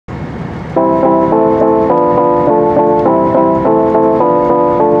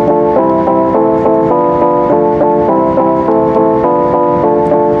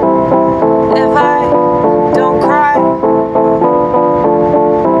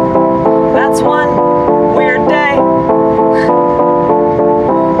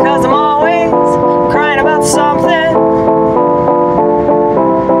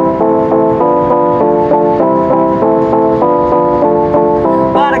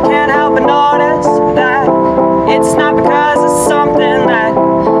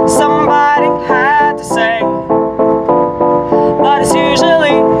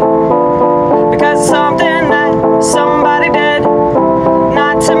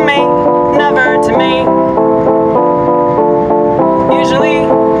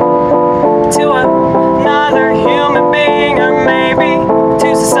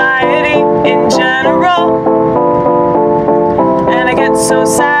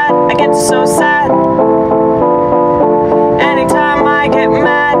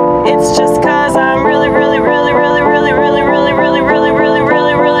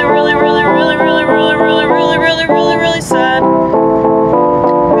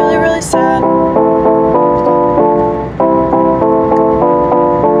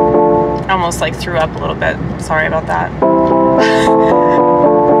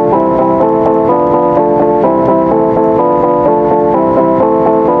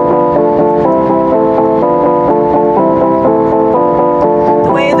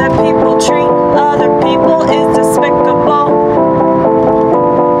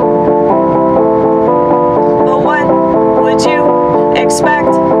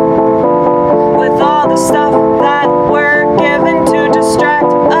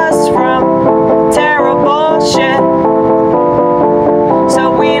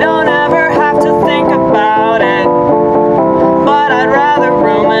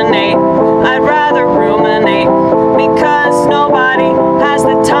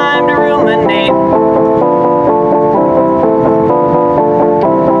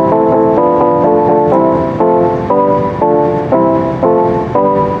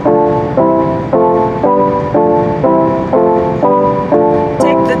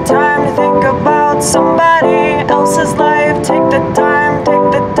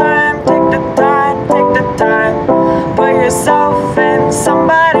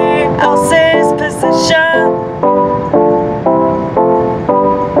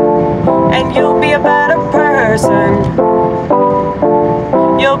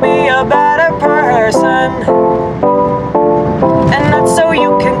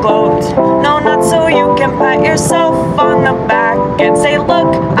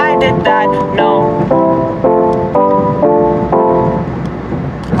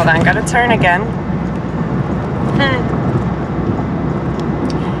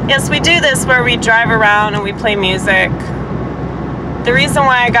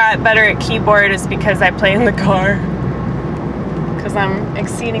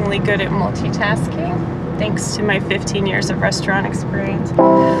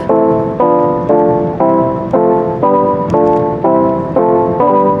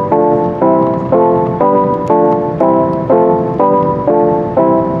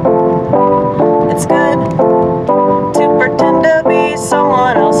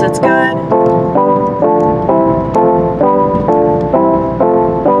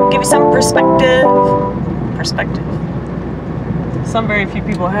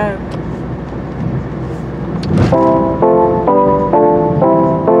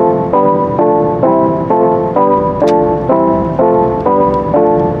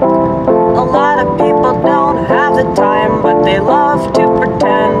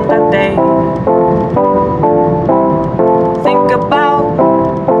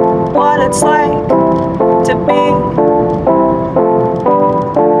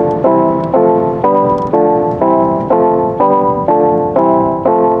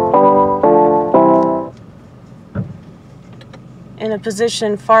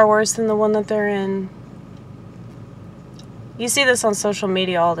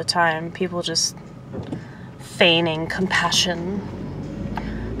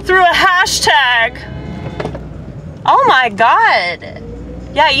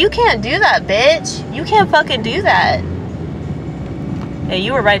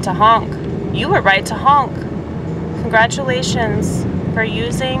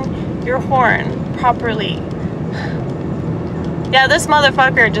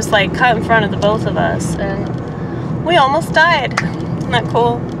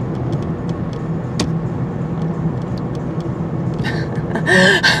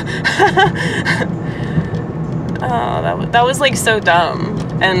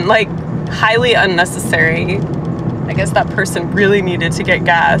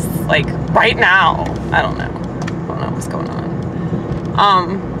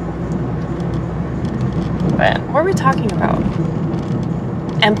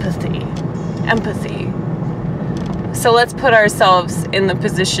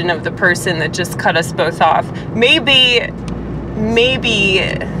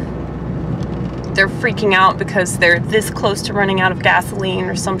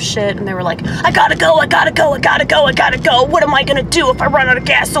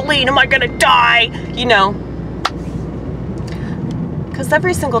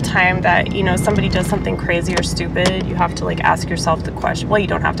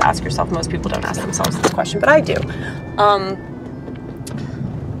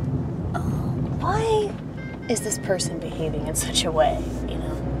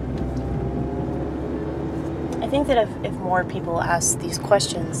think that if more people asked these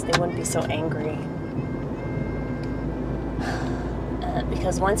questions, they wouldn't be so angry.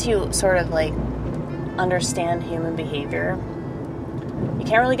 Because once you sort of like understand human behavior, you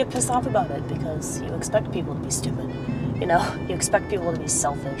can't really get pissed off about it because you expect people to be stupid. You know, you expect people to be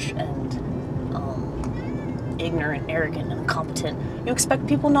selfish and ignorant, arrogant, and incompetent. You expect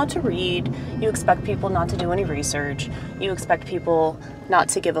people not to read. You expect people not to do any research. You expect people not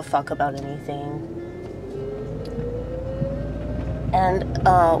to give a fuck about anything. And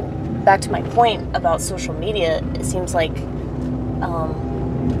back to my point about social media, it seems like, you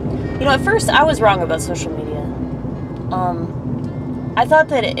know, at first I was wrong about social media. I thought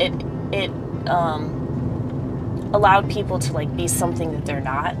that it allowed people to like be something that they're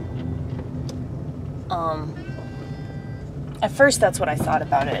not. At first that's what I thought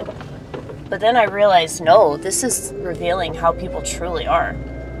about it. But then I realized, no, this is revealing how people truly are.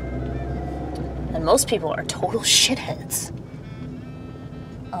 And most people are total shitheads.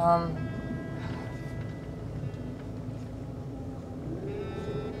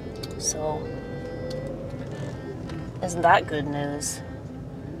 So, isn't that good news?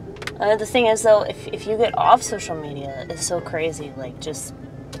 The thing is, though, if you get off social media, it's so crazy, like, just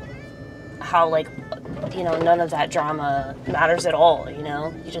how, like, you know, none of that drama matters at all, you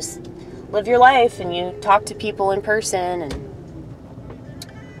know? You just live your life, and you talk to people in person, and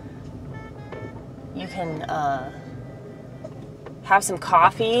you can, have some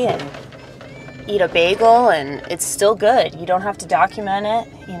coffee, and eat a bagel, and it's still good. You don't have to document it,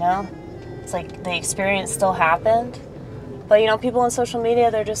 you know? It's like the experience still happened. But, you know, people on social media,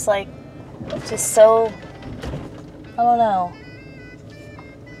 they're just like, just so, I don't know,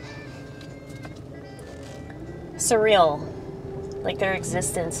 surreal. Like their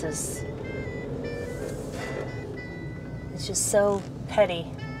existence is, it's just so petty,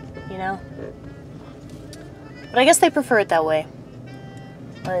 you know? But I guess they prefer it that way.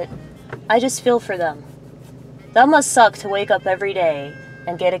 But I just feel for them. That must suck to wake up every day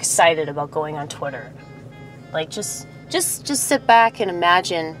and get excited about going on Twitter. Like, just sit back and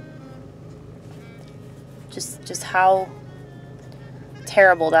imagine just how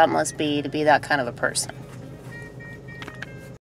terrible that must be to be that kind of a person.